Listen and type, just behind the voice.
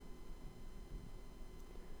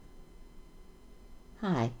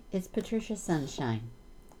Hi, it's Patricia Sunshine,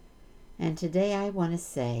 and today I want to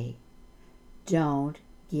say, don't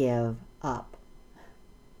give up.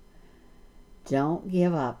 Don't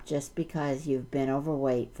give up just because you've been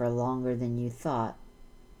overweight for longer than you thought.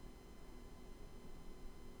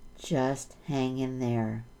 Just hang in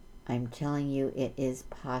there. I'm telling you, it is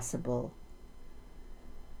possible.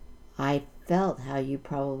 I felt how you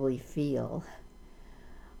probably feel.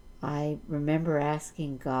 I remember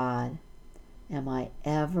asking God, am I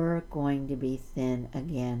ever going to be thin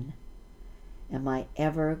again? Am I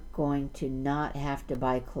ever going to not have to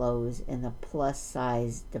buy clothes in the plus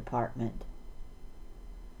size department?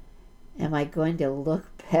 Am I going to look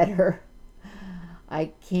better?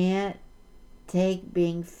 I can't take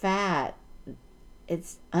being fat.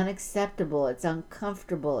 It's unacceptable. It's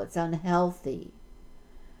uncomfortable. It's unhealthy.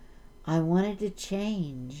 I wanted to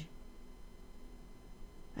change.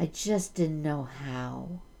 I just didn't know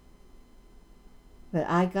how. But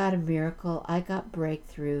I got a miracle. I got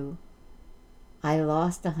breakthrough. I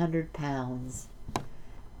lost 100 pounds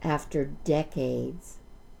after decades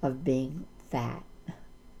of being fat.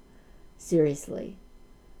 Seriously.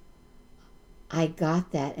 I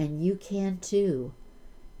got that, and you can too.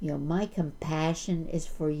 My compassion is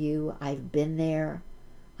for you. I've been there.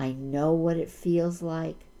 I know what it feels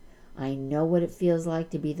like. I know what it feels like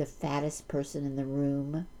to be the fattest person in the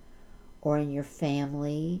room or in your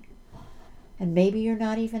family. And maybe you're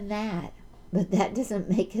not even that, but that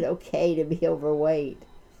doesn't make it okay to be overweight.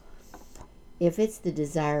 If it's the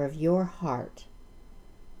desire of your heart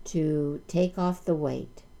to take off the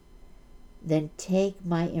weight, then take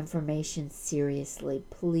my information seriously,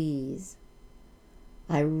 please.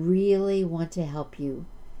 I really want to help you.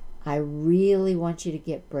 I really want you to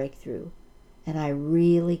get breakthrough, and I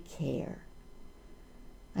really care.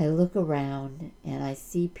 I look around and I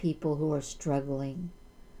see people who are struggling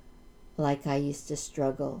like I used to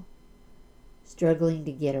struggle, struggling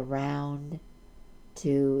to get around,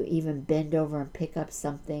 to even bend over and pick up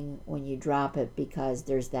something when you drop it because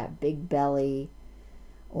there's that big belly,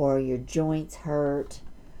 or your joints hurt,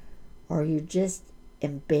 or you're just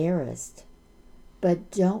embarrassed.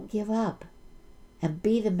 But don't give up, and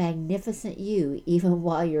be the magnificent you even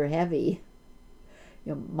while you're heavy.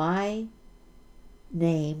 My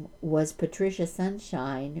name was Patricia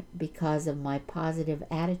Sunshine because of my positive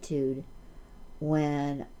attitude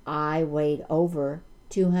when I weighed over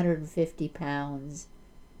 250 pounds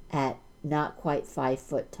at not quite 5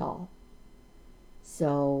 foot tall.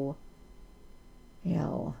 So,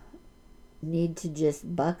 need to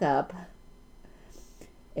just buck up,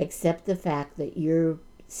 accept the fact that you're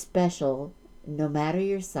special no matter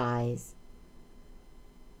your size.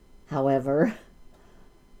 However,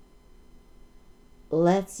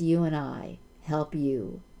 let's you and I help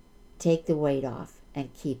you take the weight off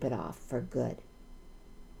and keep it off for good.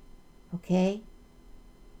 Okay?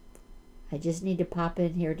 I just need to pop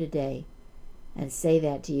in here today and say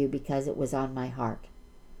that to you because it was on my heart.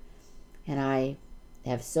 And I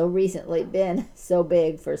have so recently been so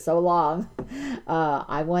big for so long.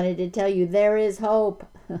 I wanted to tell you there is hope.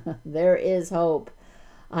 There is hope.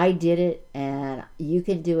 I did it, and you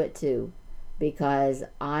can do it too, because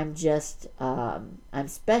I'm just, I'm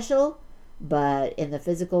special, but in the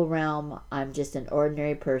physical realm, I'm just an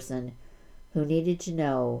ordinary person who needed to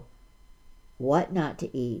know what not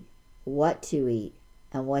to eat, what to eat,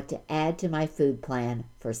 and what to add to my food plan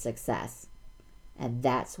for success. And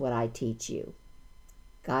that's what I teach you.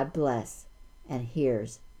 God bless, and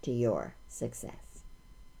here's to your success.